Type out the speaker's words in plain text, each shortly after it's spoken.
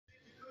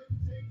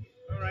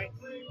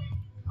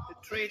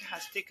trade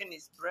has taken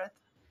its breath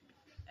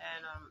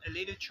and a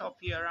little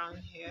choppy around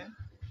here,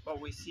 but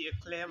we see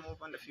a clear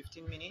move on the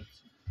 15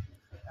 minutes.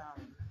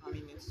 I'm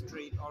in its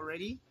trade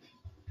already,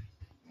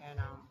 and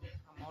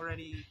I'm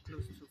already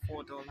close to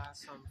 $4,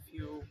 some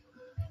few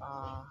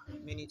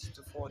minutes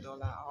to $4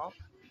 up.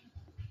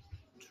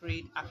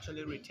 Trade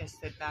actually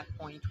retested that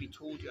point we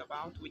told you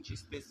about, which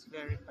is this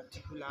very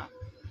particular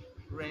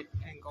red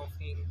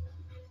engulfing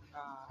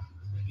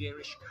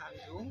bearish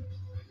candle.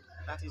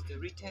 That is the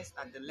retest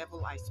at the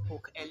level I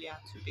spoke earlier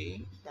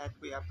today, that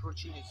we are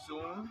approaching a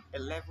zone, a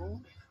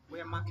level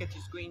where market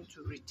is going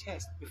to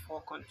retest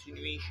before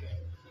continuation,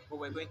 but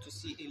we're going to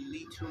see a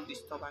little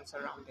disturbance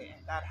around there.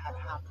 That had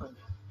happened,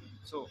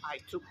 so I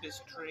took this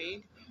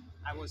trade.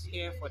 I was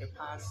here for the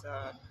past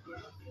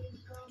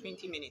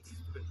 20 minutes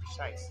to be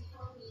precise.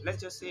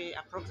 Let's just say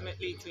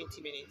approximately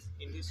 20 minutes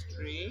in this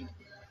trade.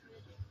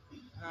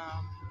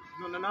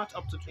 No, not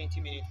up to 20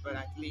 minutes, but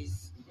at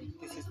least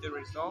this is the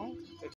result.